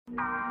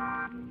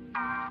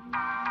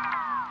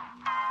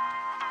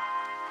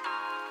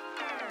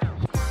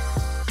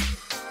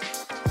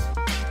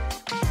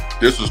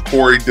This is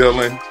Corey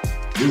Dillon.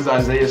 This is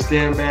Isaiah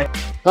Stanback.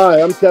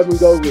 Hi, I'm Kevin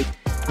Goldwood.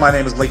 My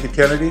name is Lincoln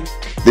Kennedy.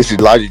 This is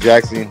Elijah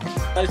Jackson.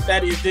 That's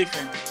Thaddeus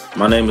Dixon.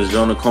 My name is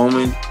Jonah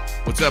Coleman.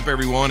 What's up,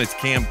 everyone? It's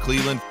Cam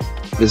Cleveland.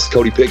 This is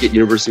Cody Pickett,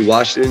 University of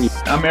Washington.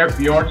 I'm Eric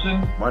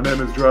Bjornson. My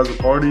name is Drazza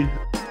Party.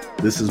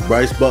 This is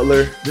Bryce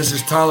Butler. This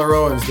is Tyler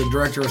Owens, the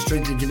Director of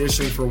Strength and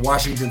Conditioning for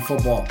Washington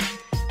Football.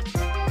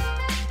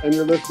 And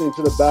you're listening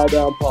to the Bow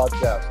Down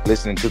Podcast.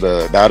 Listening to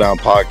the Bow Down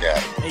Podcast.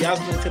 Hey, y'all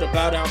listening to the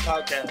Bow Down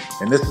Podcast.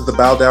 And this is the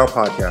Bow Down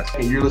Podcast.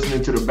 And you're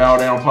listening to the Bow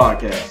Down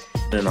Podcast.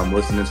 And I'm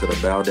listening to the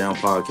Bow Down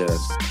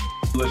Podcast.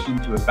 Listening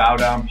to the Bow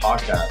Down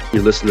Podcast.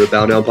 You're listening to the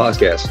Bow Down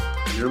Podcast.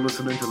 And you're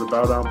listening to the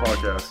Bow Down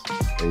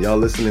Podcast. And y'all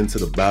listening to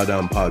the Bow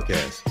Down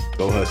Podcast.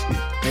 Go Huskies.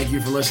 Thank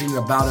you for listening to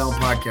the Bow Down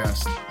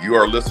Podcast. You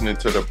are listening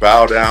to the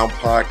Bow Down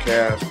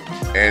Podcast,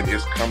 and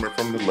it's coming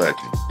from the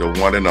legend, the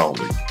one and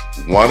only,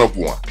 one of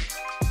one.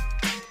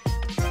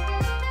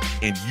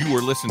 And you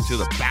are listening to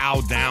the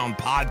Bow Down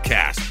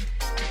Podcast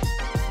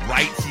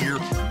right here,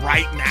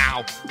 right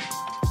now.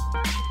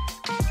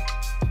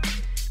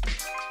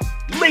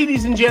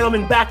 Ladies and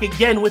gentlemen, back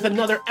again with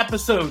another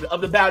episode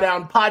of the Bow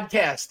Down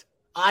Podcast.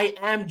 I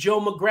am Joe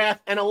McGrath,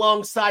 and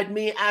alongside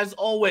me, as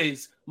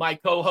always, my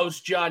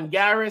co-host John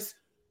Garris.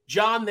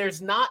 John,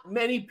 there's not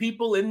many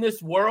people in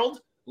this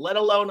world, let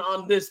alone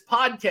on this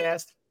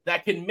podcast,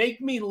 that can make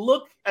me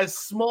look as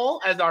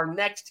small as our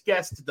next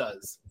guest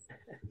does.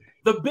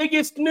 The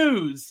biggest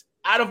news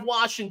out of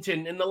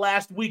Washington in the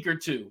last week or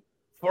two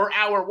for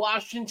our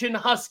Washington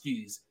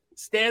Huskies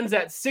stands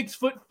at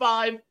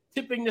 6'5",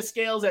 tipping the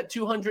scales at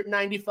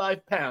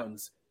 295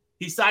 pounds.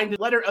 He signed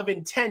a letter of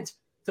intent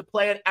to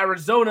play at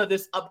Arizona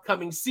this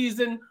upcoming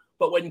season,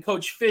 but when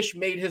Coach Fish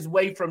made his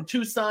way from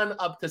Tucson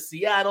up to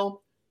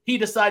Seattle, he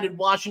decided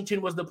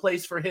Washington was the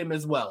place for him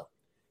as well.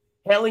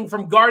 Hailing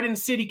from Garden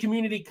City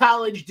Community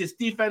College, this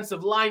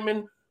defensive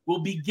lineman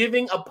will be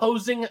giving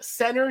opposing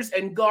centers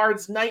and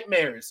guards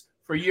nightmares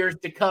for years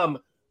to come.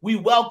 We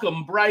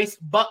welcome Bryce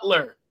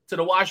Butler to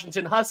the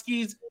Washington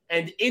Huskies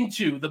and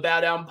into the Bow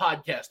Down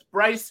Podcast.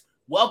 Bryce,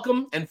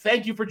 welcome, and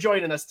thank you for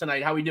joining us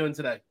tonight. How are we doing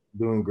today?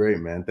 Doing great,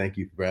 man. Thank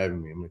you for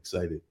having me. I'm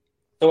excited.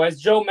 So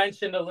as Joe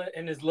mentioned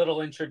in his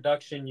little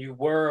introduction, you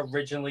were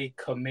originally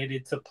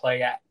committed to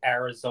play at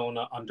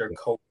Arizona under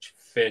Coach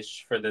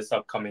Fish for this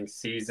upcoming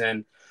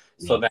season.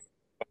 So then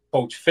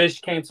Coach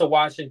Fish came to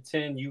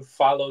Washington, you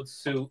followed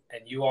suit,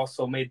 and you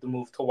also made the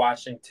move to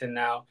Washington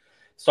now.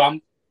 So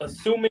I'm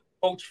assuming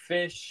Coach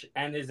Fish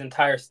and his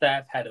entire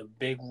staff had a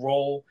big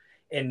role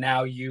in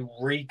now you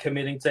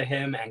recommitting to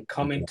him and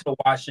coming to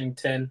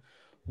Washington.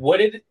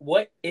 What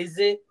is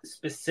it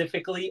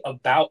specifically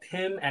about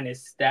him and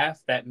his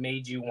staff that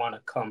made you want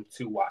to come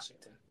to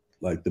Washington?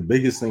 Like, the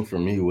biggest thing for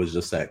me was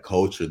just that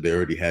culture they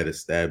already had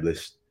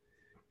established.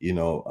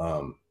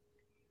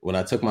 When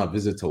I took my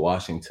visit to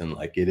Washington,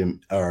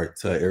 to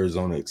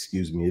Arizona,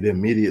 it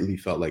immediately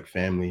felt like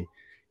family.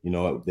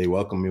 They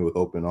welcomed me with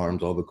open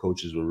arms. All the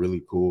coaches were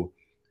really cool.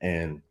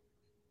 And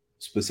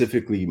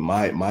specifically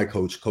my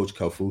coach, Coach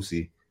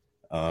Kaufusi,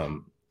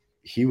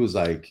 he was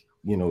like,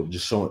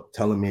 just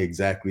telling me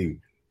exactly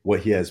what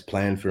he has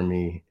planned for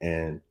me.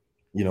 And,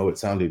 it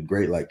sounded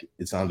great. Like,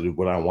 it sounded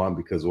what I want,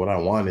 because what I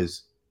want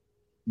is,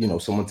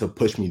 someone to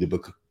push me to,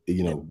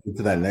 get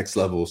to that next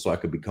level so I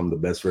could become the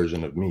best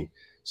version of me.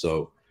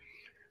 So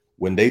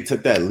when they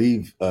took that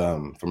leave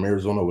from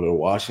Arizona to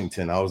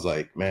Washington, I was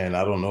like, man,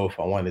 I don't know if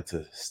I wanted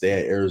to stay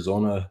at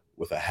Arizona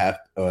with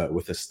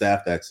a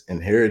staff that's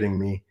inheriting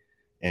me.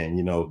 And,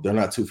 they're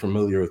not too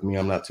familiar with me.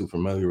 I'm not too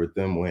familiar with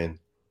them. When,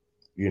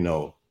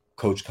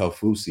 Coach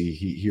Kaufusi,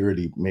 he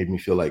already made me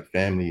feel like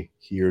family.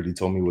 He already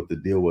told me what the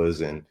deal was,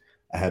 and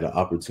I had an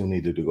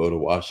opportunity to go to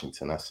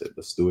Washington. I said,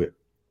 let's do it.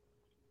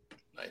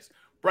 Nice.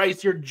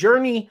 Bryce, your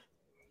journey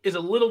is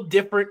a little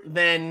different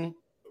than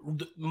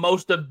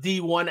most of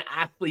D1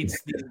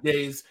 athletes these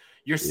days.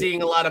 You're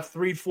seeing a lot of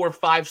 3, 4,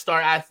 5-star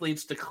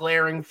athletes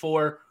declaring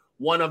for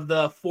one of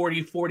the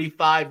 40,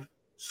 45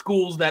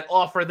 schools that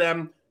offer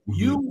them. Mm-hmm.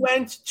 You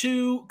went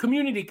to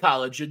community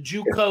college, a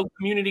JUCO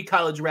community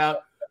college route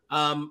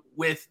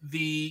with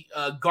the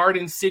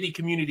Garden City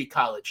Community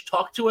College.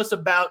 Talk to us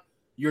about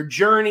your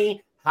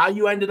journey, how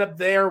you ended up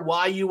there,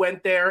 why you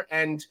went there,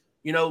 and,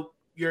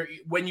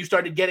 when you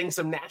started getting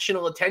some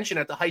national attention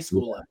at the high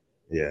school level.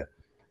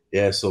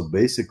 Yeah. So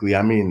basically,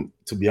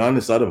 to be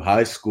honest, out of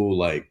high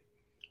school, I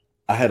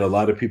had a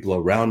lot of people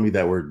around me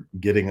that were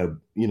getting a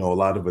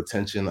lot of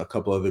attention, a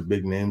couple other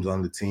big names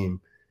on the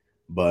team.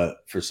 But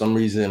for some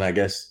reason, I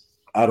guess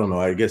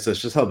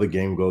that's just how the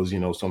game goes.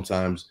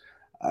 Sometimes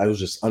I was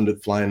just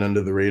flying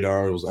under the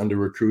radar. I was under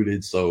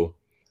recruited. So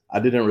I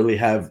didn't really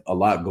have a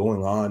lot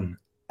going on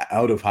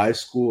out of high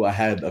school. I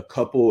had a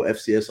couple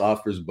FCS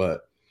offers,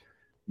 but,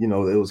 it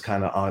was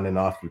kind of on and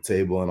off the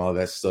table and all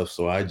that stuff.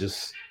 So I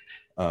just,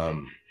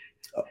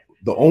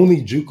 the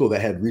only JUCO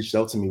that had reached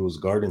out to me was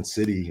Garden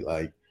City.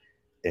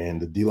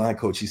 And the D-line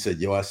coach, he said,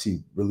 yo, I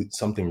see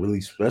something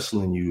really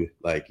special in you.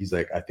 Like, he's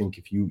like, I think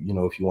if you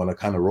want to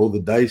kind of roll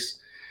the dice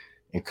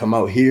and come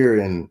out here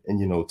and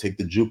take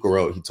the JUCO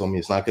route, he told me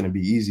it's not going to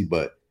be easy,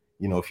 but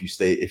if you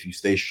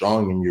stay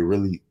strong and you're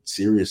really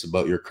serious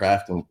about your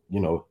craft, and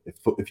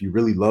if you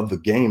really love the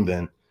game,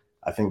 then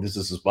I think this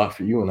is a spot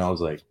for you. And I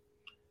was like,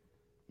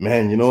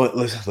 man, you know what?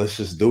 Let's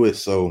just do it.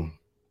 So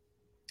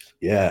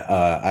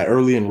yeah, I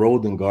early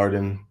enrolled in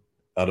Garden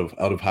out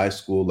of high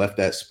school, left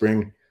that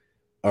spring,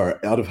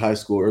 or out of high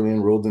school, early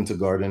enrolled into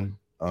Garden.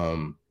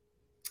 And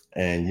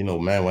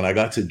man, when I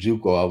got to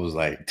JUCO, I was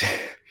like,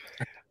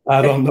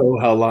 I don't know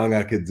how long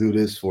I could do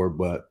this for,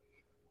 but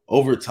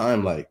over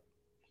time, like,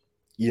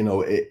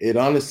 it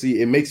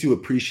honestly, it makes you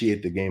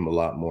appreciate the game a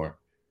lot more,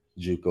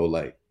 JUCO,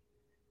 like,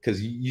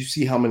 because you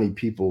see how many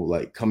people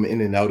like come in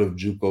and out of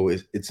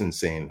JUCO. It's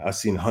insane. I've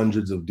seen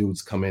hundreds of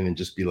dudes come in and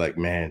just be like,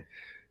 man,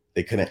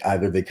 they couldn't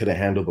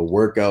handle the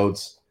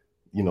workouts,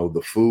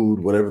 the food,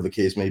 whatever the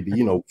case may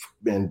be,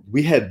 and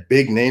we had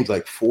big names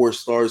like 4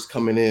 stars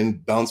coming in,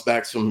 bounce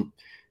backs from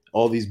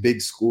all these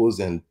big schools,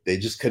 and they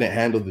just couldn't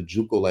handle the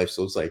JUCO life.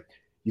 So it's like,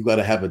 you got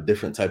to have a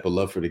different type of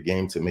love for the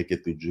game to make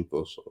it through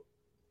JUCO. So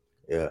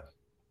yeah.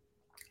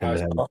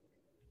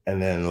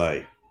 And then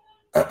like,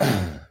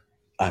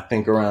 I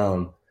think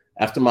around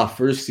after my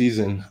first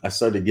season, I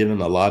started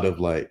getting a lot of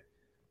like,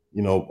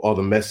 all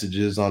the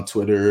messages on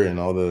Twitter and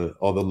all the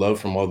love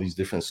from all these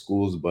different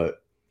schools,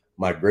 but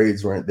my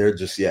grades weren't there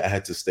just yet. I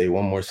had to stay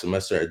one more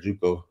semester at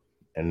JUCO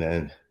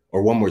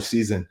or one more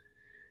season.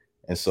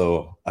 And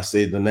so I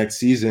stayed the next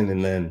season,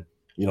 and then,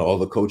 all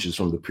the coaches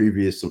from the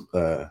previous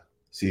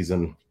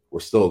season were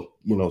still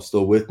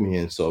with me.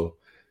 And so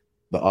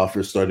the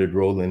offers started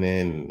rolling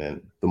in,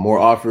 and the more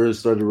offers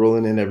started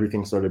rolling in,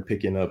 everything started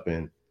picking up,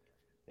 and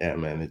yeah,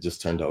 man, it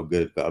just turned out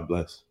good. God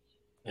bless.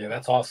 Yeah,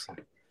 that's awesome.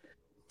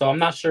 So I'm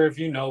not sure if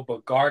you know,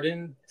 but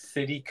Garden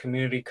City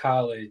Community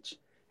College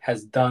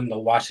has done the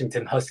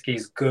Washington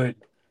Huskies good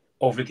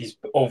over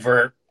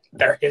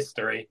their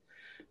history.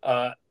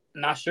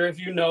 Not sure if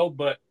you know,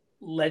 but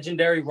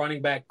legendary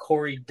running back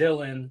Corey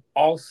Dillon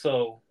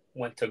also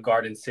went to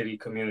Garden City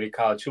Community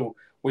College, who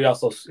we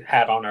also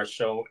had on our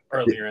show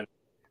earlier.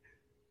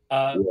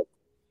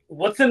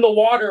 What's in the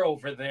water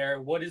over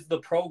there? What is the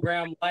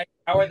program like?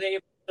 How are they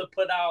able to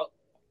put out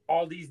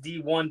all these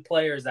D1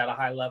 players at a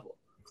high level?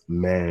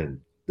 Man,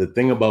 the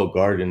thing about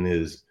Garden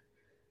is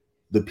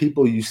the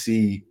people you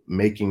see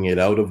making it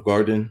out of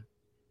Garden,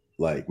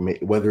 like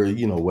whether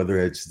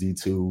it's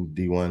D2,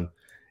 D1,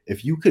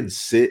 if you could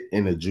sit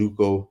in a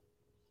JUCO,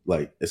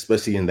 like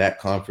especially in that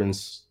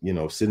conference,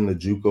 sit in the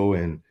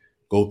JUCO and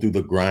go through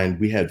the grind.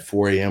 We had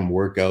 4 a.m.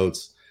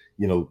 workouts.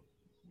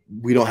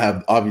 We don't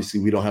have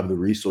the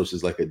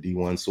resources like a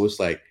D1. So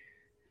it's like,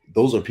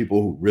 those are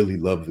people who really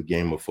love the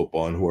game of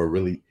football and who are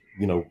really,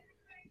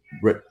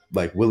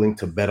 like willing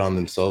to bet on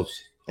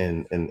themselves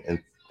and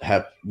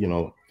have,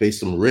 face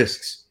some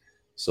risks.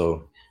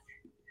 So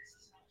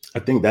I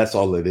think that's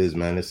all it is,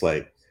 man. It's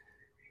like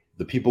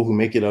the people who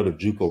make it out of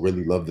JUCO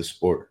really love the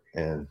sport,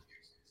 and,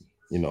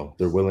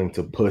 they're willing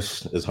to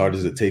push as hard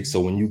as it takes. So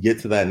when you get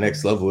to that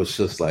next level, it's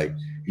just like,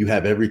 you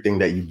have everything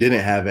that you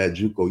didn't have at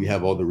JUCO. You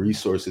have all the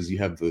resources, you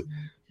have the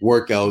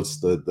workouts,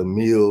 the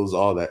meals,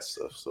 all that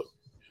stuff. So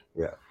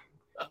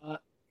yeah.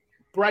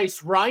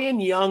 Bryce, Ryan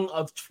Young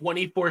of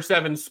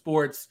 24/7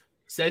 Sports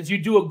says you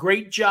do a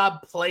great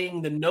job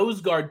playing the nose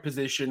guard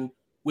position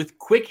with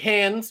quick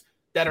hands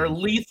that are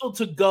lethal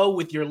to go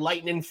with your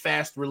lightning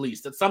fast release.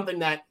 That's something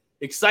that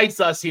excites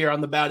us here on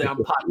the Bow Down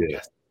podcast. Yeah.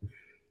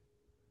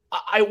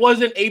 I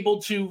wasn't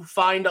able to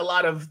find a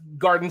lot of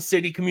Garden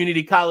City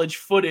Community College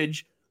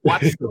footage,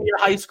 watch some of your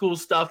high school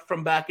stuff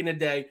from back in the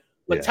day,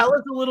 but tell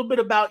us a little bit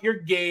about your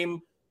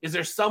game. Is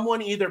there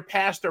someone either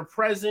past or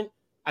present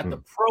at the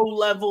pro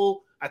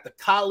level, at the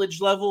college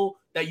level,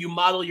 that you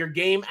model your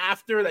game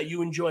after, that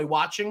you enjoy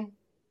watching?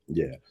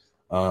 Yeah.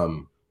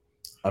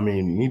 I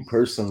mean, me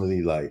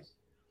personally, like,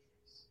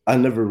 I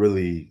never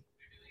really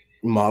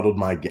modeled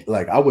my game.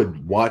 Like, I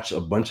would watch a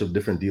bunch of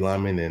different D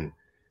linemen, and,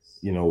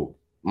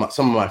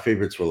 some of my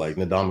favorites were like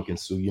Ndamukong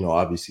Suh.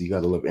 Obviously you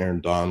got to love Aaron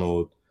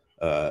Donald,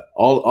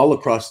 all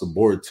across the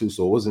board too.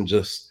 So it wasn't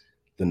just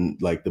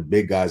the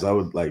big guys. I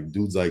would like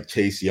dudes like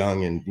Chase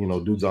Young and,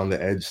 dudes on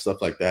the edge,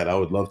 stuff like that. I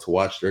would love to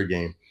watch their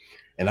game,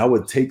 and I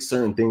would take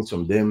certain things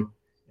from them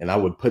and I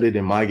would put it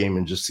in my game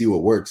and just see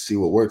what works, see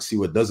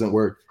what doesn't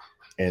work.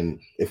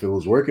 And if it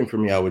was working for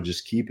me, I would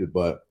just keep it.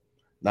 But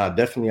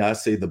definitely I'd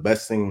say the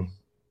best thing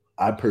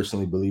I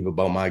personally believe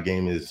about my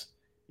game is,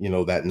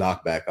 that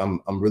knockback.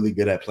 I'm really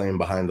good at playing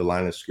behind the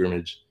line of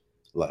scrimmage.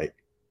 Like,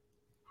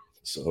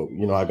 so,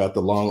 I got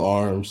the long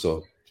arm,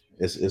 so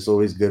it's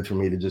always good for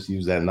me to just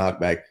use that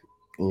knockback.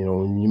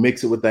 When you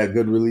mix it with that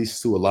good release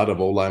too, a lot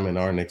of O-linemen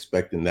aren't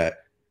expecting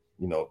that,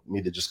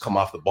 me to just come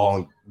off the ball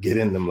and get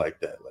in them like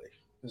that. Like,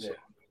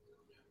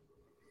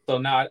 So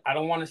now I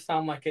don't want to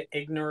sound like an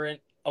ignorant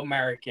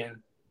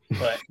American,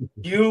 but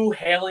you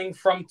hailing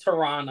from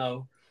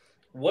Toronto,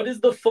 what is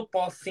the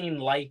football scene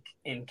like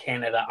in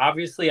Canada?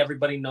 Obviously,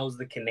 everybody knows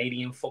the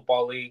Canadian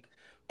Football League,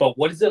 But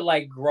what is it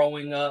like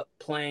growing up,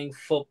 playing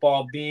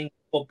football, being a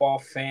football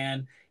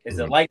fan? Is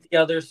it like the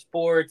other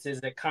sports? Is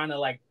it kind of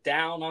like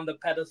down on the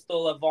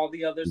pedestal of all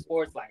the other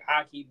sports, like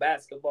hockey,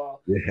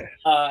 basketball?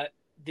 Yeah.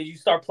 Did you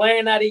start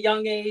playing at a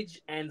young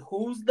age? And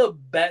who's the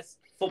best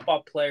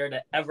football player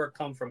to ever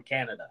come from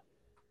Canada?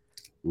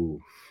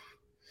 Ooh.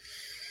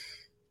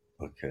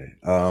 Okay.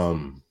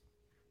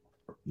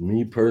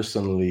 Me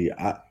personally,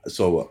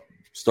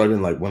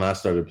 starting like when I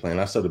started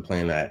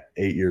playing at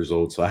 8 years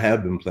old. So I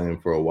have been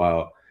playing for a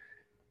while.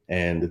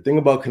 And the thing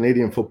about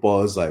Canadian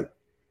football is like,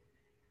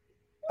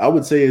 I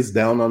would say it's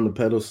down on the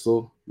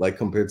pedestal, like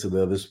compared to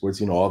the other sports.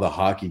 All the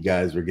hockey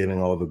guys were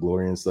getting all the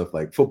glory and stuff.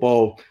 Like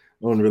football,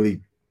 no one really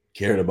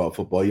cared about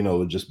football. It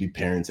would just be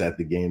parents at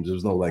the games. There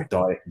was no like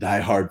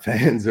diehard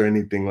fans or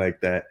anything like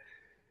that.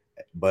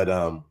 But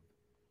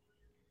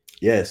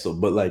yeah. So,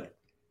 but like,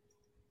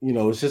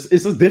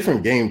 it's a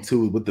different game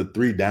too with the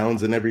 3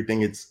 downs and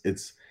everything.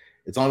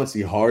 It's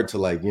honestly hard to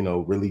like,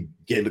 really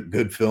get a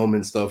good film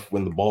and stuff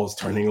when the ball's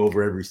turning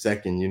over every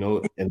second,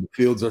 and the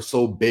fields are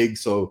so big.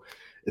 So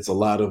it's a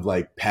lot of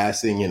like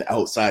passing and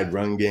outside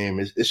run game.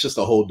 It's just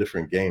a whole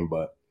different game.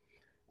 But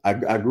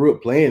I grew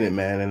up playing it,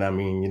 man. And I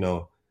mean,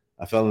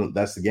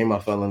 that's the game I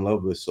fell in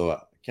love with. So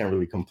I can't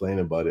really complain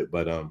about it.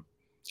 But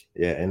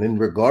yeah. And in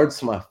regards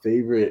to my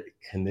favorite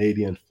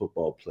Canadian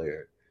football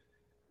player,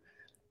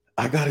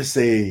 I gotta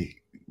say,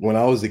 when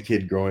I was a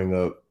kid growing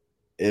up,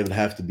 it would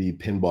have to be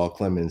Pinball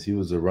Clemens. He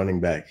was a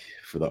running back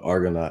for the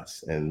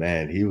Argonauts. And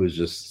man, he was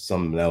just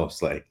something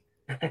else. Like,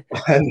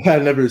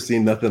 I've never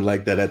seen nothing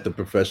like that at the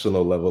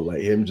professional level.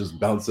 Like him just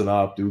bouncing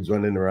off, dudes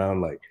running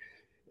around. Like,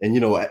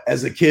 and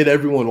as a kid,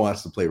 everyone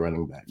wants to play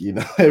running back.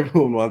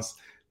 Everyone wants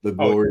the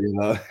glory and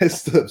all that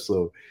stuff.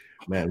 So,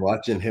 man,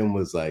 watching him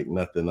was like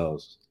nothing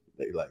else.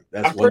 Like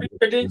that's I'm pretty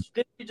sure did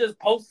you just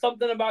post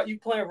something about you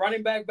playing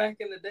running back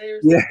in the day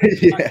or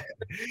something?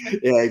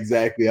 Yeah,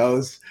 exactly. I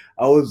was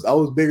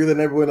bigger than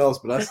everyone else,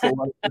 but I still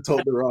wanted to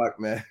toe the rock,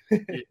 man.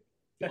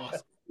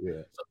 Awesome.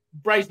 Yeah. So,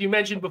 Bryce, you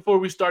mentioned before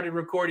we started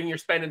recording, you're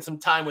spending some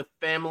time with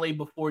family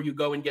before you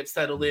go and get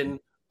settled in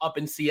up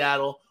in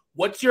Seattle.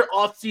 What's your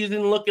off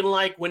season looking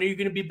like? When are you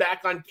going to be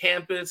back on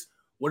campus?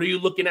 What are you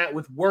looking at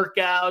with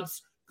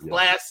workouts,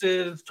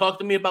 classes? Talk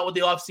to me about what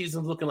the off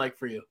season's looking like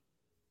for you.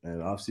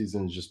 And off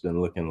season's just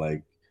been looking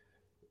like,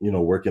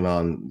 working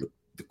on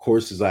the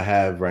courses I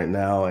have right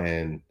now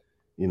and,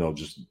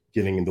 just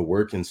getting into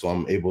work. And so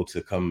I'm able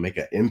to come make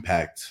an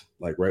impact,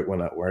 like right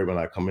when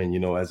I come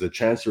in, as a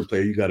transfer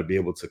player, you got to be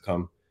able to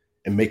come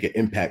and make an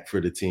impact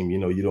for the team. You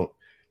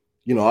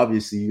don't,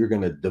 obviously you're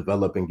going to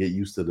develop and get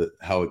used to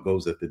how it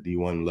goes at the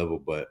D1 level.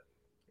 But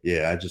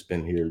yeah, I just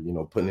been here,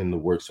 putting in the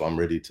work. So I'm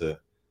ready to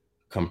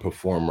come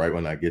perform right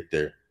when I get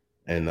there.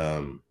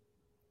 And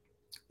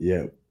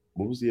yeah,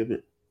 what was the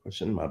other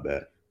question? My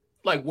bad.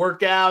 Like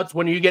workouts,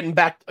 when are you getting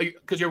back?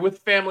 Because you're with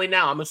family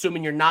now. I'm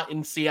assuming you're not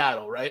in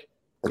Seattle, right?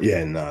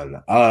 Yeah,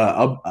 no.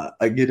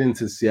 I get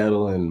into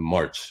Seattle in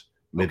March,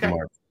 mid-March.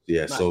 Okay.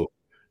 Yeah, nice. So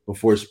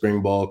before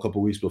spring ball, a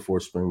couple weeks before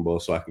spring ball,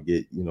 so I could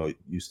get,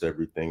 used to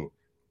everything.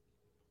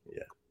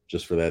 Yeah,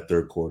 just for that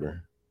third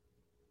quarter.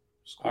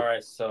 Cool. All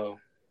right, so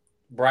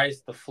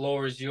Bryce, the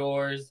floor is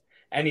yours.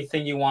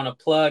 Anything you want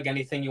to plug,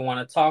 anything you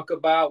want to talk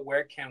about,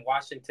 where can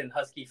Washington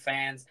Husky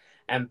fans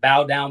and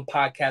Bow Down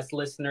podcast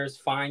listeners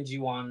find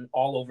you on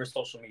all over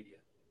social media?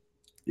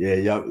 Yeah,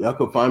 y'all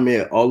can find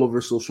me all over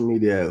social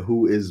media at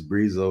Who Is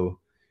Brizo.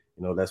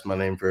 That's my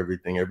name for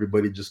everything.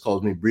 Everybody just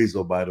calls me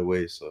Brizo, by the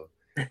way. So,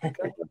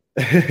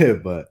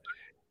 but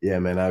yeah,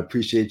 man, I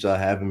appreciate y'all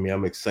having me.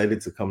 I'm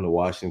excited to come to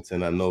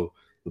Washington. I know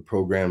the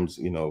program's,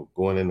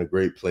 going in a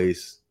great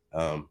place.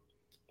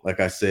 Like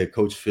I said,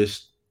 Coach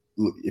Fish,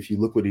 if you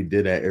look what he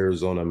did at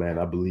Arizona, man,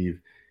 I believe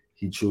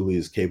he truly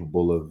is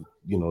capable of,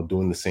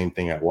 doing the same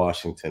thing at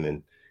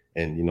Washington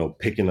and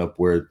picking up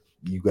where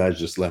you guys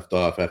just left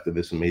off after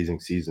this amazing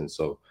season.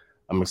 So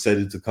I'm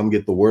excited to come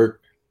get the work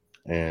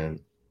and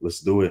let's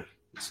do it.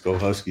 Let's go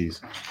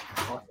Huskies.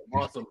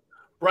 Awesome.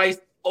 Bryce,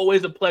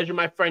 always a pleasure,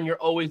 my friend. You're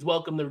always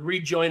welcome to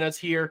rejoin us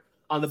here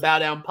on the Bow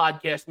Down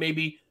podcast.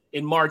 Maybe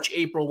in March,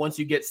 April, once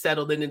you get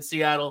settled in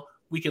Seattle,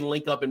 we can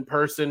link up in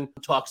person,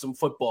 talk some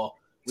football.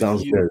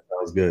 Sounds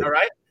good. All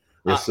right.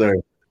 Yes, sir.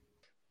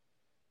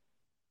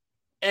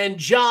 And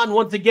John,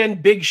 once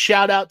again, big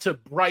shout out to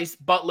Bryce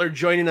Butler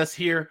joining us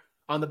here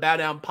on the Bow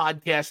Down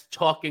podcast,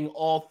 talking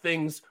all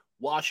things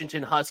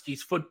Washington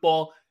Huskies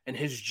football and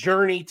his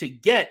journey to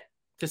get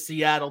to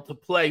Seattle to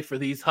play for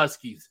these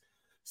Huskies.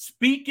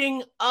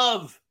 Speaking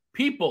of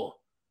people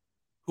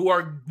who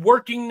are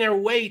working their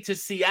way to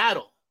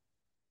Seattle,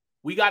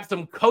 we got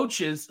some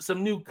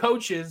new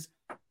coaches,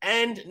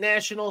 and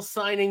National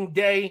Signing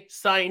Day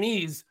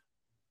signees.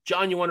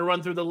 John, you want to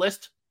run through the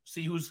list?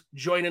 See who's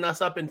joining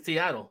us up in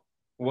Seattle.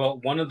 Well,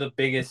 one of the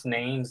biggest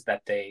names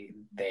that they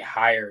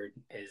hired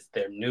is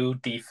their new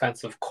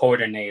defensive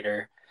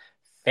coordinator.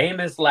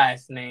 Famous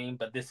last name,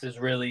 but this is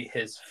really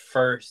his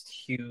first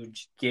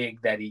huge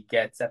gig that he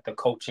gets at the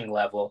coaching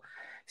level.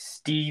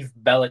 Steve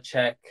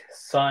Belichick,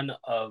 son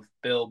of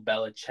Bill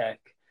Belichick.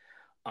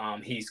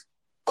 He's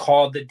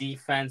called the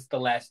defense the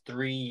last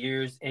 3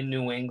 years in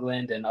New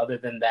England. And other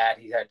than that,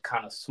 he had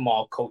kind of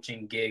small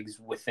coaching gigs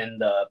within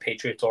the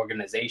Patriots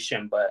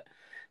organization. But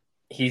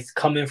he's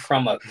coming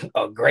from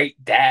a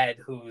great dad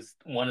who's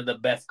one of the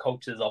best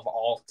coaches of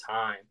all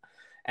time.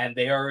 And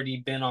they already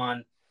been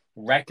on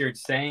record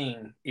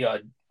saying,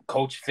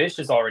 Coach Fish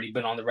has already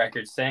been on the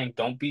record saying,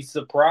 don't be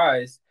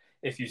surprised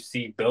if you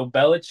see Bill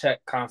Belichick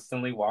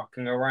constantly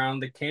walking around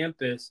the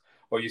campus,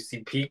 or you see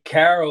Pete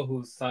Carroll,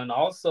 whose son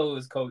also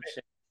is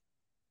coaching.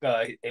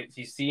 If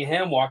you see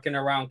him walking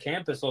around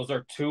campus, those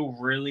are two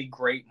really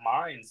great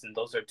minds, and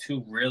those are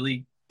two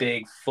really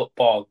big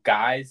football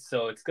guys.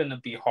 So it's going to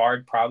be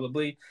hard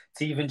probably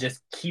to even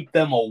just keep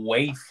them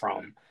away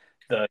from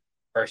the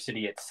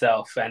university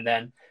itself. And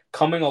then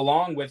coming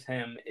along with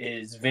him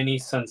is Vinny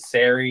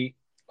Sunseri,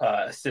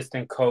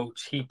 assistant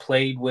coach. He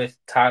played with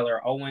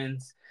Tyler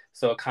Owens,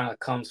 so it kind of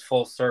comes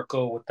full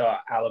circle with the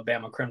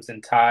Alabama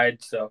Crimson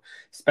Tide. So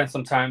spent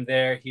some time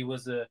there. He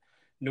was a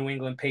New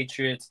England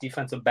Patriots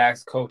defensive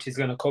backs coach. He's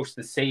going to coach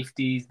the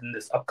safeties in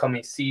this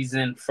upcoming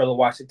season for the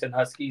Washington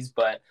Huskies.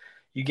 But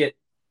you get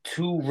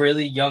two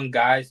really young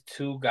guys,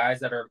 two guys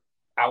that are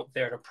out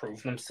there to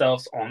prove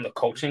themselves on the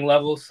coaching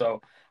level.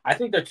 So I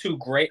think they're two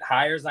great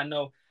hires. I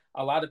know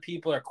a lot of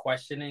people are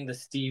questioning the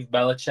Steve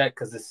Belichick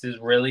because this is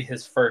really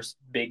his first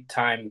big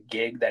time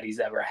gig that he's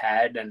ever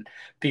had. And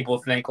people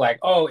think like,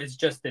 oh, it's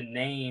just a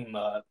name.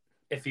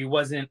 If he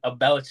wasn't a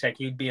Belichick,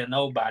 he'd be a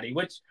nobody,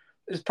 which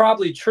is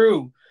probably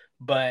true.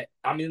 But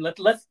I mean,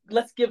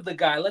 let's give the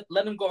guy,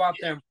 let him go out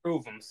there and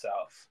prove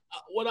himself.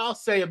 What I'll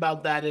say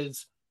about that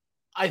is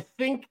I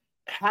think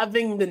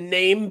having the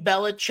name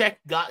Belichick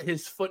got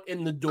his foot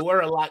in the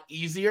door a lot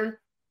easier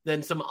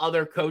than some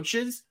other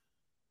coaches.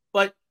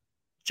 But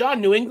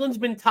John, New England's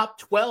been top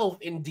 12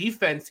 in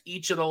defense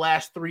each of the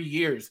last 3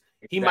 years.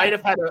 He might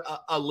have had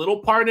a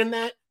little part in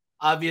that.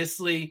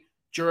 Obviously,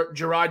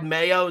 Gerard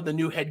Mayo, the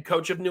new head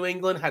coach of New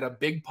England, had a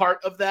big part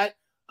of that.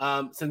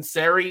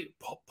 Sunseri,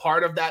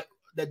 part of that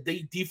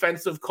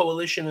defensive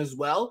coalition as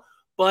well.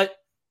 But,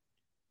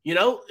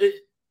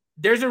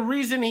 there's a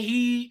reason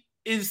he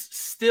is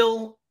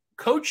still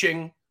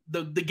coaching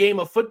the game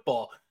of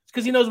football. It's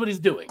because he knows what he's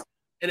doing,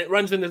 and it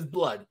runs in his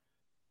blood.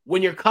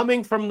 When you're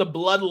coming from the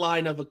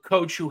bloodline of a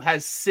coach who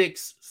has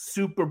 6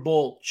 Super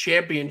Bowl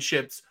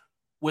championships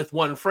with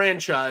one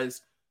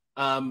franchise,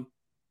 I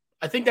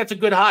think that's a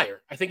good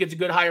hire. I think it's a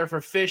good hire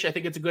for Fish. I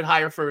think it's a good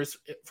hire for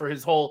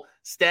his whole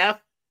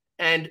staff.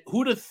 And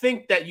who to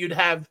think that you'd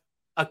have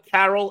a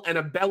Carroll and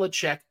a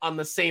Belichick on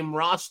the same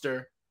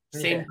roster,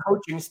 same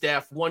coaching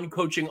staff, one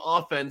coaching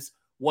offense,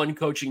 one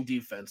coaching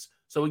defense.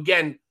 So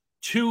again,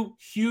 2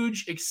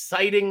 huge,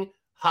 exciting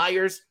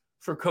hires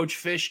for Coach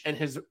Fish and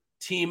his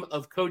team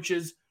of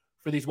coaches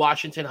for these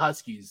Washington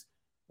Huskies.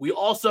 We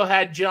also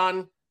had,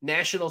 John,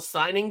 National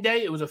Signing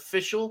Day. It was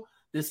official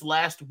this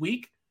last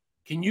week.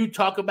 Can you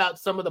talk about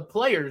some of the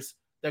players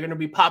that are going to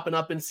be popping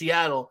up in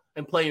Seattle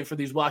and playing for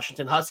these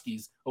Washington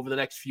Huskies over the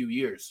next few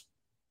years?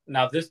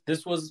 Now,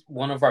 this was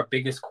one of our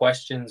biggest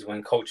questions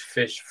when Coach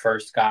Fish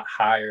first got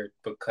hired,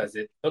 because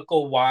it took a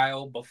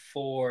while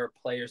before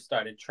players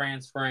started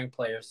transferring,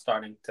 players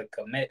starting to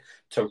commit,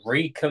 to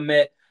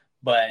recommit.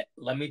 But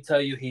let me tell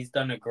you, he's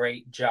done a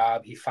great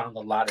job. He found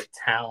a lot of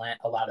talent,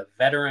 a lot of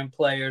veteran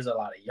players, a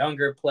lot of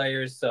younger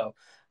players. So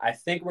I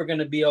think we're going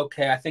to be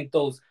okay. I think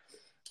those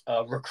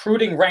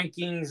recruiting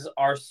rankings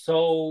are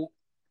so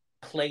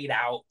played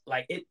out.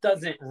 Like, it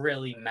doesn't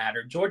really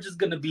matter. Georgia's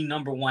going to be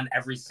number 1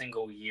 every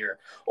single year.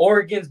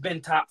 Oregon's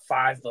been top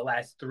 5 the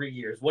last 3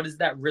 years. What has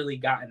that really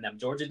gotten them?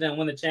 Georgia didn't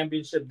win the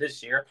championship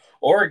this year.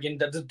 Oregon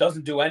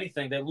doesn't do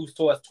anything. They lose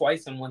to us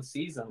twice in one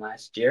season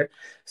last year.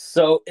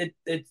 So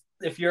it's,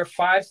 if you're a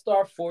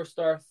 5-star,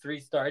 4-star,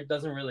 3-star, it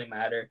doesn't really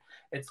matter.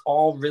 It's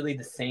all really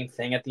the same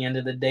thing at the end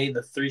of the day.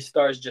 The 3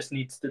 stars just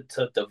needs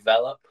to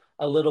develop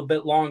a little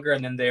bit longer,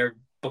 and then they're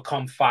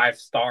become 5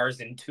 stars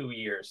in 2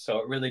 years. So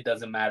it really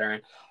doesn't matter.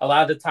 And a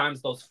lot of the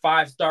times those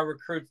 5-star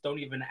recruits don't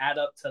even add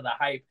up to the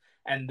hype,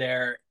 and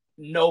they're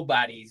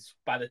nobodies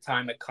by the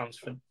time it comes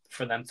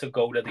for them to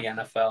go to the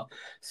NFL.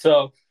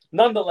 So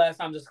nonetheless,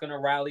 I'm just going to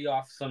rally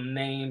off some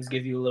names,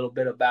 give you a little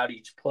bit about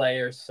each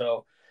player.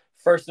 So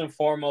first and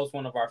foremost,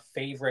 one of our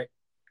favorite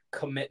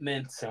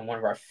commitments and one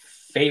of our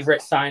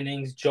favorite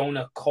signings,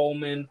 Jonah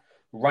Coleman,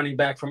 running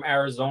back from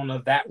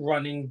Arizona. That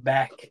running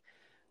back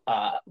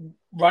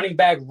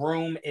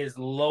room is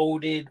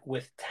loaded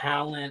with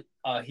talent.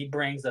 He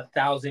brings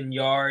 1,000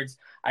 yards.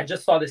 I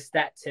just saw the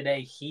stat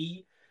today.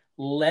 He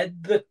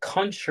led the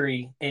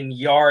country in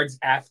yards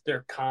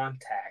after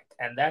contact,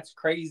 and that's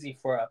crazy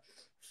for a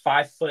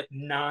 5'9",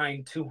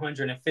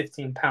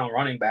 215-pound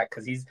running back,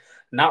 because he's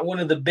not one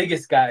of the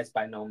biggest guys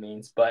by no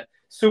means, but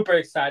super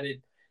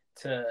excited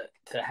to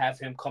have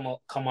him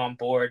come on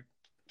board.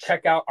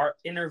 Check out our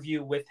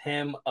interview with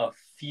him a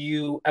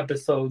few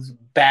episodes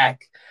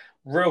back.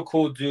 Real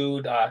cool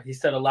dude. He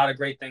said a lot of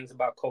great things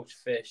about Coach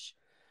Fish.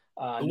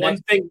 One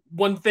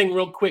thing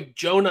real quick,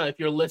 Jonah, if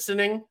you're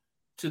listening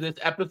to this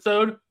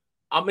episode,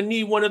 I'm going to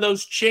need one of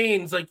those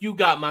chains like you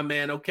got, my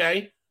man,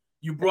 okay?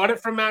 You brought it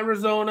from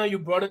Arizona. You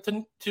brought it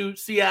to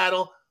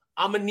Seattle.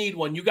 I'm going to need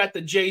one. You got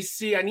the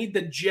JC. I need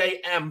the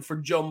JM for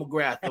Joe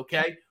McGrath,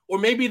 okay? Or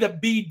maybe the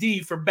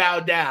BD for Bow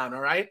Down,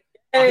 all right?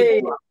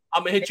 Hey.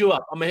 I'm going to hit you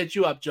up. I'm going to hit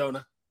you up,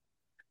 Jonah.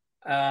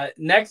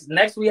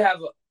 Next we have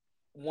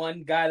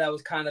one guy that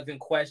was kind of in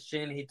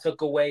question. He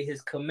took away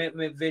his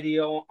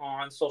video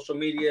on social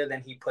media.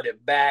 Then he put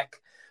it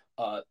back.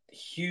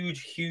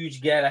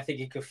 Huge get. I think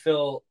he could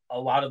fill a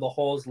lot of the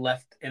holes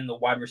left in the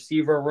wide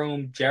receiver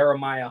room.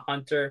 Jeremiah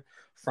Hunter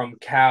from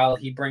Cal.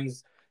 He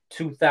brings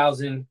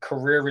 2,000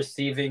 career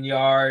receiving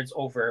yards,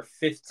 over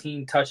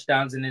 15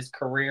 touchdowns in his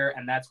career,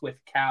 and that's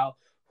with Cal,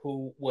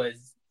 who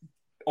was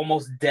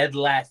almost dead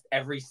last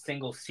every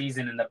single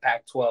season in the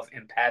Pac-12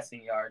 in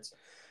passing yards.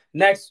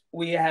 Next,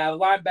 we have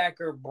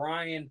linebacker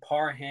Brian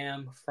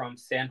Parham from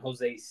San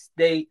Jose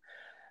State.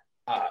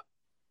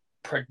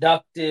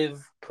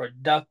 Productive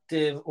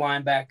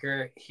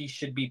linebacker. He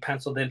should be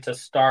penciled in to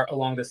start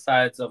along the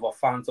sides of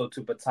Alfonso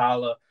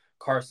Tupatala,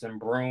 Carson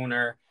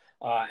Bruner,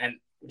 and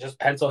just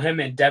pencil him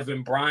in.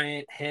 Devin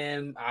Bryant,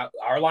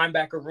 our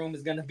linebacker room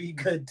is going to be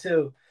good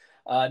too.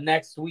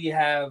 Next, we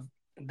have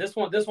this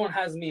one. This one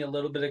has me a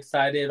little bit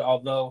excited,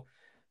 although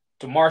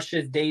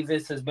DeMarcius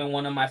Davis has been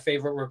one of my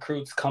favorite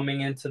recruits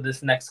coming into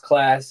this next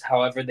class.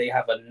 However, they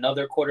have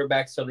another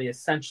quarterback, so they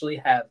essentially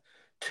have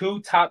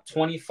two top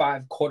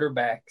 25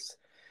 quarterbacks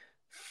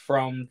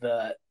from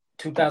the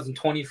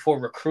 2024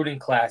 recruiting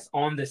class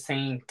on the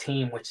same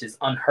team, which is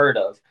unheard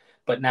of.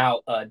 But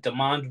now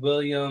Demond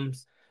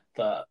Williams,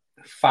 the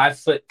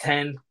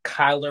 5'10"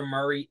 Kyler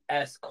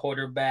Murray-esque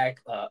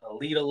quarterback,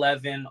 Elite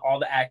 11, all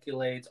the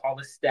accolades, all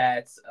the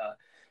stats,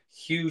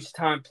 huge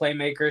time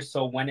playmaker.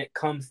 So when it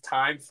comes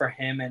time for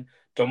him and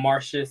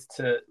DeMarcius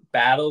to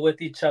battle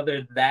with each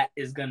other, that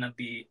is going to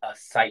be a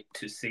sight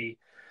to see.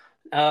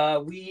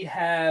 We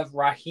have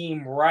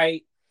Raheem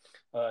Wright,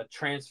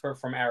 transfer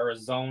from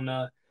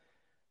Arizona,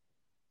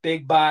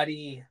 big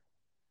body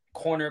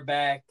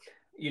cornerback.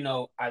 You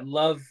know, I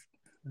love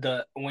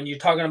when you're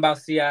talking about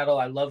Seattle,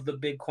 I love the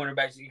big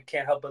cornerbacks. You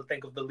can't help but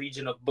think of the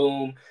Legion of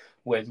Boom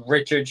with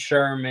Richard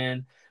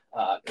Sherman,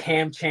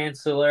 Cam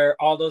Chancellor,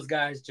 all those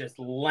guys, just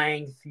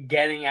length,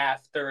 getting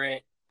after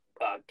it,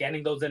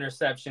 getting those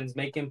interceptions,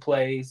 making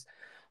plays.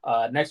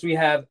 Next, we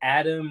have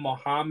Adam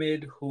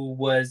Muhammad, who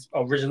was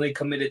originally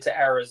committed to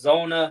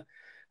Arizona.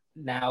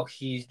 Now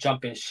he's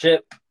jumping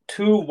ship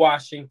to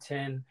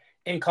Washington,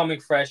 incoming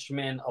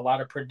freshman, a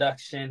lot of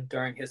production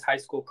during his high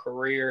school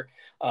career.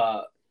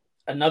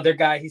 Another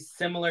guy, he's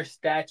similar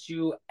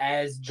statue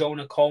as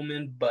Jonah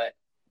Coleman, but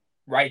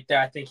right there,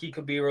 I think he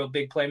could be a real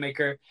big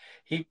playmaker.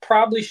 He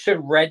probably should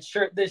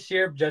redshirt this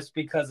year just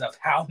because of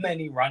how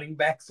many running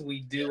backs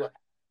we do.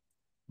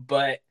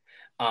 But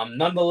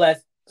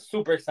nonetheless,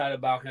 super excited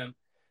about him.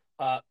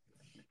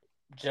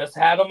 Just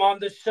had him on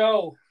the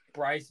show,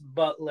 Bryce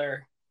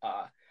Butler.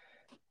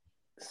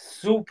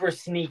 Super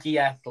sneaky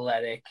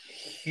athletic,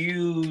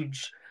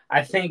 huge.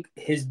 I think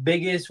his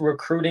biggest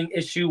recruiting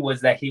issue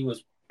was that he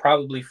was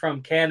probably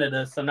from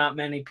Canada, so not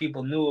many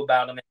people knew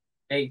about him in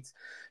the States.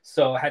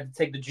 So I had to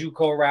take the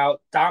JUCO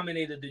route,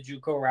 dominated the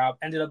JUCO route,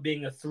 ended up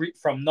being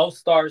from no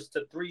stars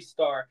to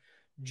 3-star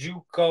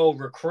JUCO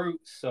recruit.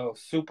 So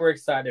super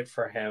excited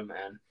for him,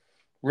 and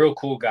real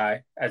cool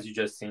guy, as you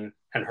just seen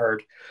and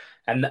heard.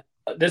 And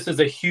this is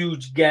a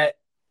huge get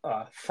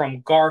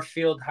from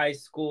Garfield High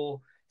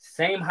School,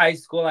 same high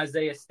school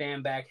Isaiah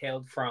Stanback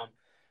hailed from.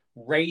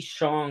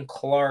 Rayshawn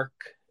Clark.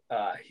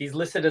 He's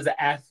listed as an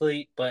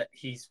athlete, but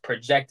he's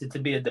projected to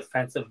be a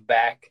defensive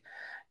back.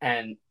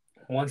 And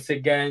once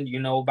again, you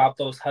know about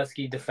those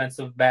Husky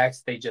defensive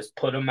backs. They just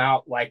put them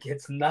out like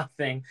it's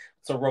nothing.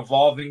 It's a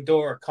revolving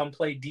door. Come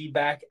play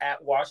D-back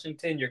at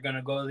Washington. You're going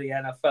to go to the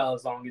NFL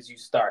as long as you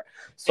start.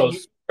 So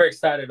super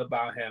excited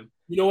about him.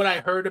 You know what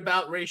I heard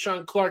about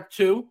Rayshawn Clark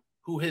too?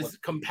 Who his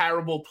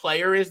comparable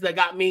player is that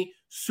got me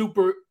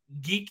super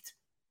geeked?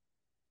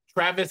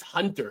 Travis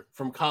Hunter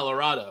from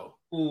Colorado.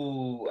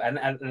 Ooh, and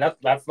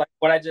that's like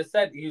what I just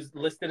said. He's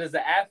listed as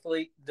an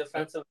athlete,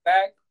 defensive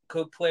back,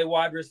 could play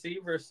wide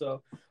receiver.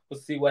 So we'll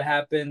see what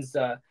happens.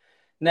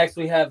 Next,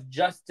 we have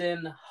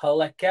Justin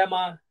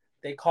Halekema.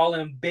 They call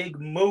him Big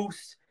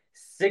Moose,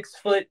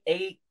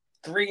 6'8",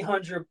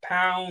 300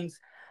 pounds,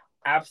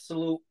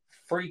 absolute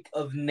freak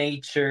of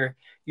nature.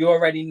 You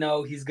already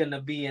know he's going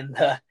to be in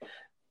the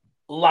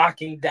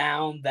locking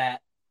down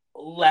that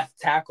left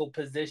tackle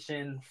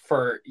position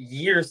for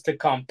years to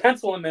come.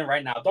 Pencil him in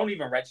right now. Don't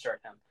even redshirt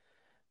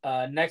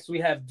him. Next, we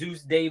have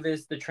Deuce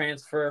Davis, the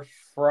transfer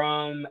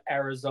from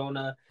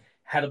Arizona.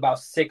 Had about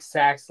 6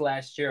 sacks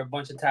last year, a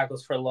bunch of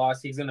tackles for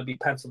loss. He's going to be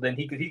penciled in.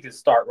 He could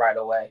start right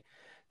away.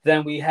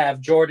 Then we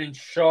have Jordan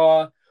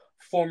Shaw,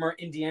 former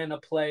Indiana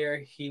player.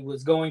 He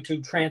was going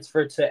to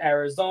transfer to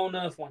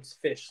Arizona. Once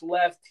Fish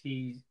left,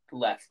 he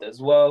left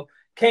as well.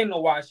 Came to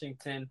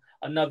Washington.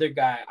 Another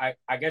guy,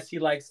 I guess he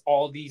likes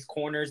all these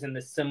corners in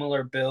the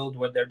similar build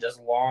where they're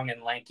just long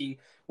and lanky,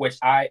 which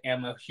I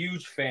am a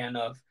huge fan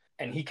of,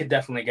 and he could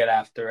definitely get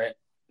after it.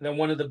 Then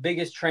one of the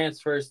biggest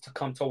transfers to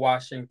come to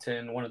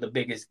Washington, one of the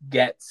biggest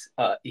gets,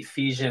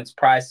 Ephesians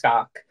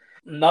Prysock.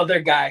 Another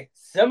guy,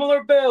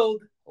 similar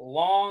build,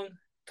 long,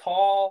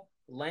 tall,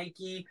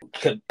 lanky,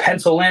 could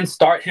pencil in,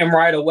 start him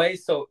right away.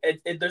 So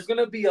there's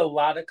going to be a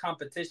lot of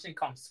competition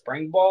come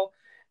spring ball.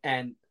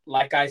 And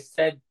like I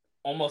said,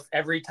 almost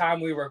every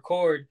time we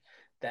record,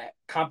 that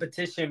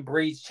competition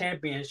breeds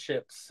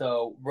championships.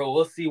 So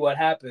we'll see what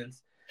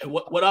happens. And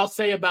what I'll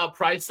say about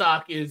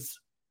Prysock is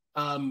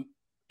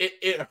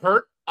it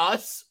hurt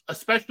us,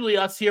 especially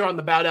us here on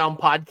the Bow Down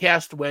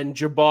podcast, when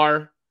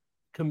Jabbar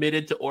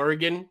committed to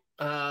Oregon.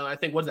 I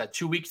think, what was that,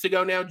 2 weeks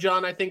ago now,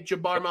 John? I think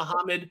Jabbar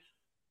Muhammad,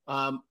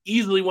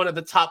 easily one of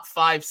the top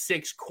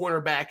 5-6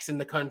 cornerbacks in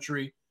the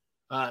country,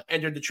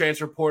 entered the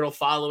transfer portal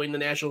following the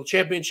national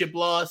championship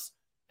loss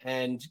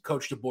and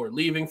Coach DeBoer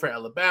leaving for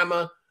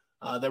Alabama.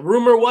 The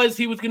rumor was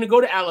he was going to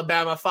go to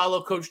Alabama,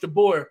 follow Coach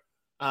DeBoer.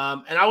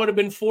 And I would have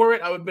been for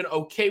it. I would have been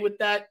okay with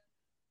that.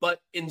 But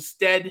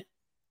instead,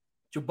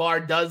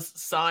 Jabbar does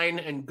sign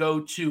and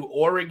go to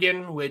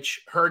Oregon,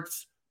 which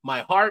hurts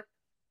my heart.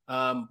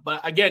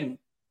 But again,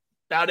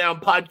 Bow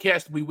Down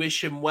podcast, we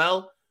wish him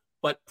well.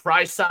 But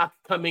Prysock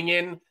coming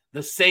in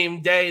the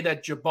same day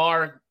that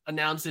Jabbar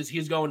announces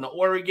he's going to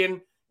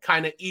Oregon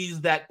kind of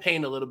eased that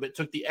pain a little bit,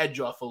 took the edge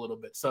off a little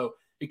bit. So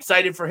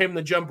excited for him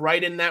to jump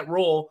right in that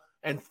role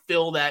and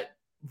fill that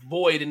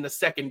void in the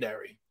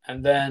secondary.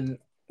 And then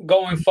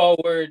going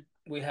forward,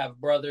 we have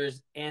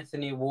brothers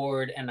Anthony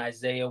Ward and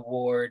Isaiah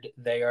Ward.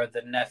 They are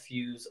the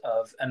nephews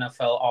of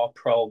NFL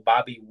All-Pro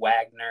Bobby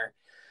Wagner.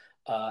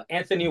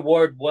 Anthony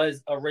Ward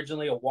was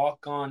originally a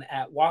walk-on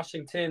at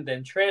Washington,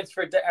 then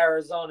transferred to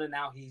Arizona.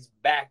 Now he's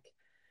back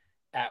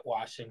at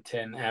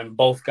Washington. And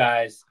both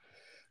guys,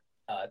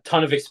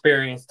 ton of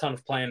experience, ton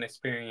of playing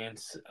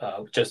experience.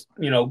 Just,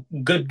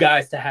 good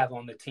guys to have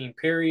on the team,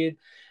 period.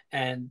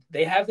 And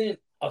they haven't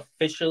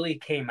officially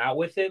came out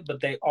with it,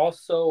 but they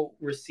also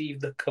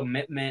received the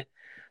commitment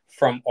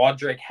from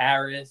Audric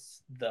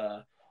Harris,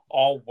 the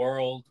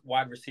all-world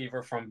wide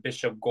receiver from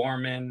Bishop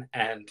Gorman.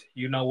 And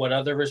you know what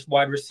other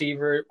wide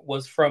receiver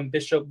was from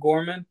Bishop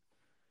Gorman?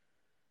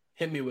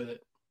 Hit me with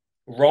it.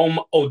 Rome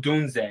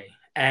Odunze.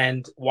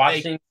 And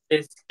watching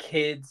this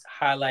kid's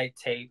highlight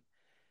tape,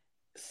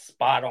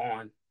 spot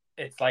on.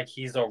 It's like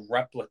he's a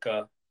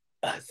replica,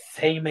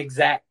 same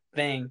exact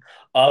thing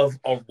of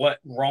what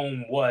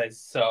Rome was.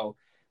 So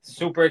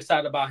super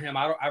excited about him.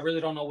 I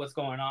really don't know what's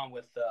going on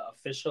with the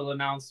official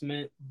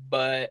announcement,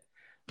 but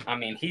I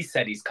mean, he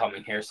said he's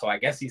coming here, so I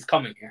guess he's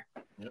coming here.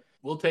 Yep.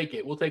 We'll take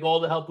it. We'll take all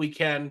the help we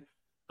can.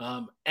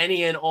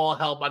 Any and all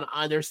help on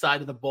either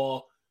side of the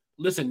ball.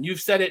 Listen,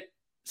 you've said it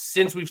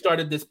since we've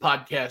started this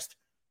podcast.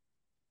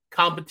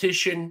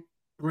 Competition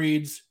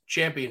breeds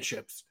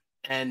championships.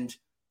 And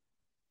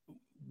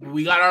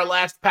we got our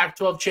last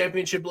Pac-12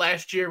 championship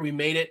last year. We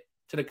made it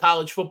to the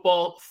college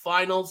football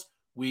finals.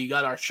 We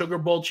got our Sugar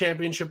Bowl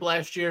championship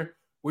last year.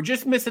 We're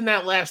just missing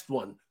that last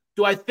one.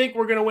 Do I think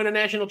we're going to win a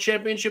national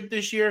championship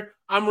this year?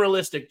 I'm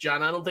realistic,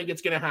 John. I don't think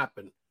it's going to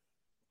happen.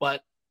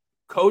 But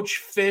Coach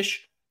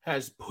Fish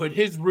has put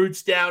his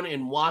roots down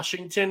in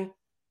Washington,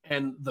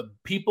 and the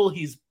people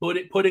he's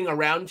putting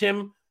around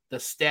him, the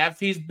staff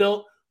he's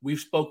built. We've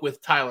spoke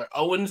with Tyler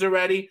Owens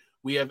already.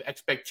 We have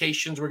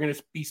expectations. We're going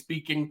to be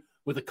speaking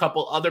with a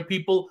couple other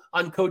people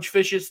on Coach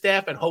Fish's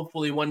staff, and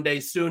hopefully one day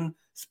soon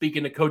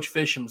speaking to Coach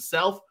Fish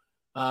himself.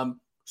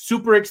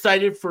 Super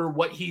excited for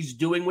what he's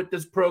doing with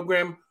this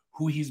program,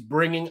 who he's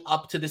bringing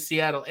up to the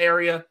Seattle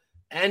area,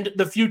 and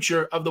the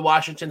future of the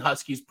Washington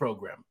Huskies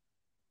program.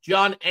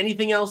 John,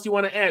 anything else you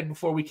want to add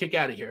before we kick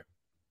out of here?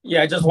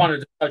 Yeah, I just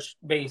wanted to touch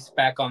base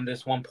back on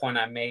this one point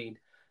I made.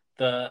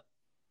 The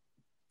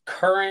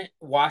current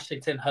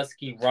Washington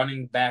Husky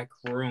running back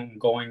room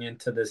going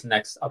into this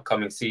next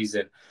upcoming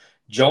season.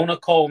 Jonah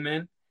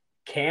Coleman,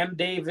 Cam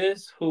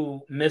Davis,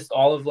 who missed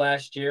all of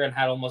last year and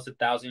had almost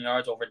 1,000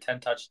 yards, over 10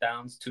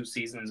 touchdowns 2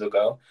 seasons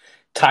ago.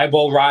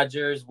 Tybo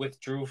Rogers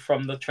withdrew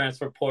from the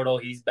transfer portal.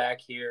 He's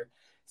back here.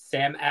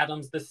 Sam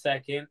Adams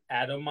II,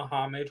 Adam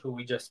Muhammad, who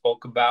we just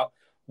spoke about,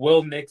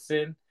 Will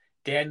Nixon,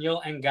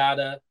 Daniel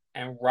Ngata,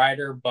 and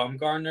Ryder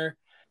Bumgarner.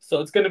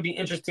 So it's going to be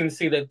interesting to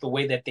see the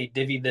way that they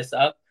divvy this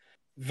up.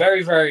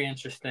 Very, very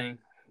interesting.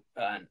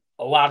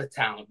 A lot of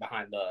talent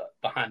behind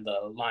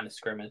the line of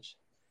scrimmage.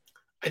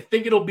 I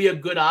think it'll be a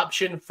good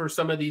option for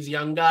some of these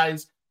young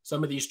guys,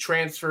 some of these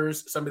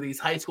transfers, some of these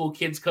high school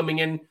kids coming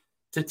in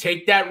to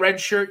take that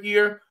redshirt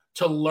year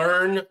to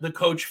learn the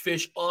Coach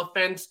Fish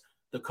offense,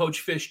 the Coach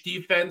Fish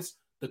defense,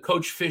 the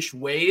Coach Fish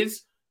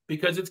ways,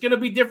 because it's going to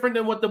be different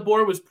than what the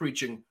board was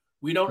preaching.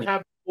 We don't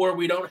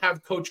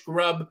have Coach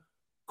Grubb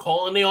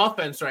calling the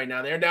offense right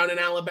now. They're down in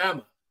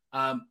Alabama.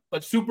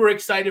 But super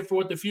excited for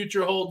what the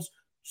future holds.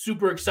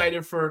 Super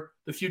excited for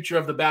the future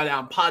of the Bow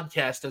Down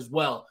podcast as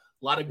well.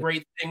 A lot of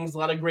great things, a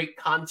lot of great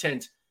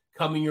content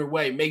coming your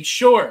way. Make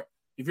sure,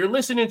 if you're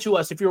listening to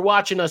us, if you're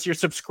watching us, you're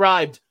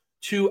subscribed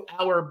to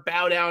our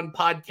Bow Down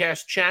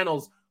podcast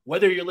channels,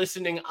 whether you're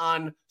listening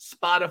on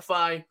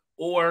Spotify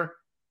or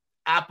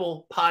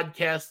Apple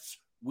Podcasts.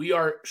 We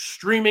are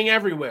streaming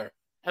everywhere.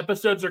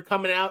 Episodes are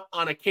coming out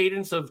on a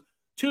cadence of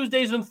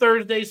Tuesdays and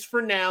Thursdays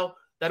for now.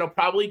 That'll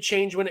probably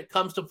change when it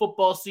comes to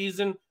football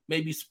season.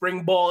 Maybe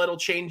spring ball, it'll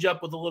change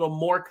up with a little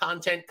more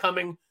content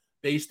coming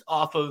based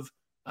off of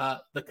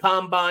the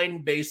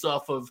combine, based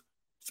off of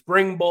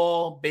spring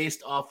ball,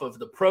 based off of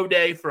the pro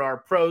day for our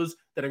pros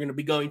that are going to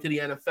be going to the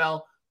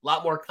NFL. A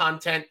lot more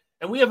content.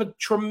 And we have a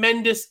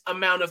tremendous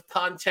amount of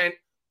content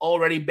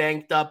already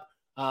banked up.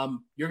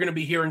 You're going to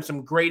be hearing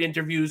some great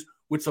interviews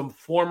with some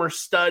former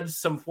studs,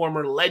 some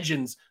former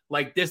legends.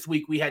 Like this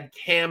week, we had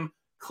Cam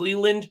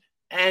Cleland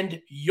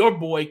and your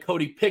boy,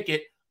 Cody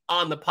Pickett,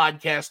 on the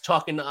podcast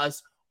talking to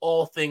us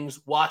all things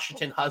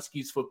Washington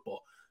Huskies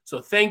football. So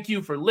thank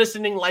you for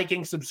listening,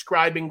 liking,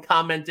 subscribing,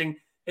 commenting,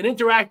 and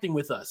interacting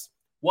with us.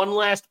 One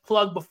last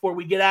plug before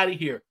we get out of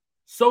here.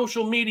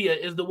 Social media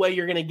is the way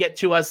you're going to get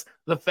to us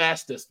the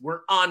fastest.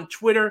 We're on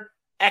Twitter,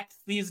 X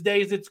these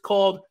days it's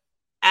called,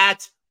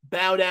 at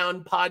Bow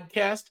Down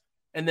Podcast.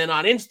 And then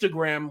on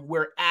Instagram,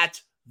 we're at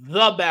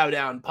The Bow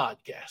Down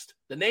Podcast.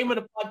 The name of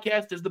the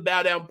podcast is The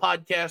Bow Down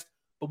Podcast,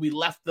 but we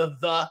left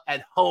the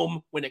at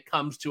home when it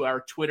comes to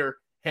our Twitter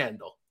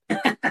handle.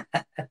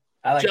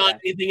 Like John, that.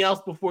 anything else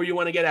before you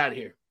want to get out of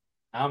here?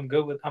 I'm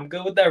good with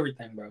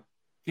everything, bro.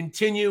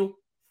 Continue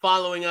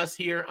following us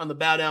here on the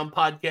Bow Down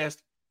Podcast.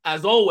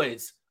 As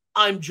always,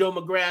 I'm Joe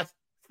McGrath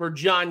for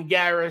John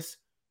Garris.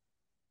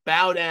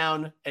 Bow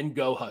down and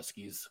go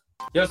Huskies.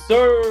 Yes,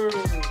 sir.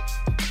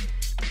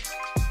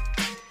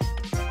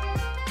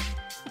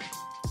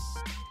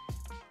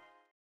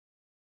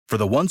 For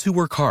the ones who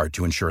work hard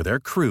to ensure their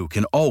crew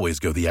can always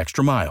go the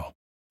extra mile,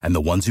 and the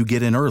ones who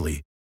get in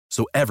early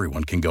so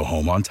everyone can go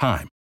home on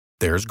time,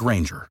 there's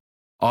Grainger,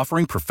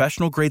 offering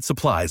professional-grade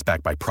supplies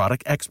backed by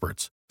product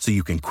experts so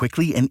you can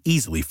quickly and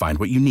easily find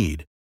what you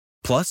need.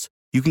 Plus,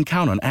 you can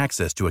count on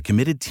access to a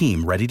committed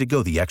team ready to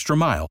go the extra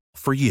mile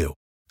for you.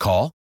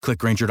 Call, click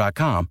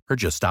Grainger.com, or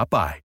just stop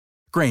by.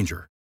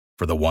 Grainger,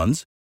 for the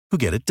ones who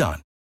get it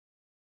done.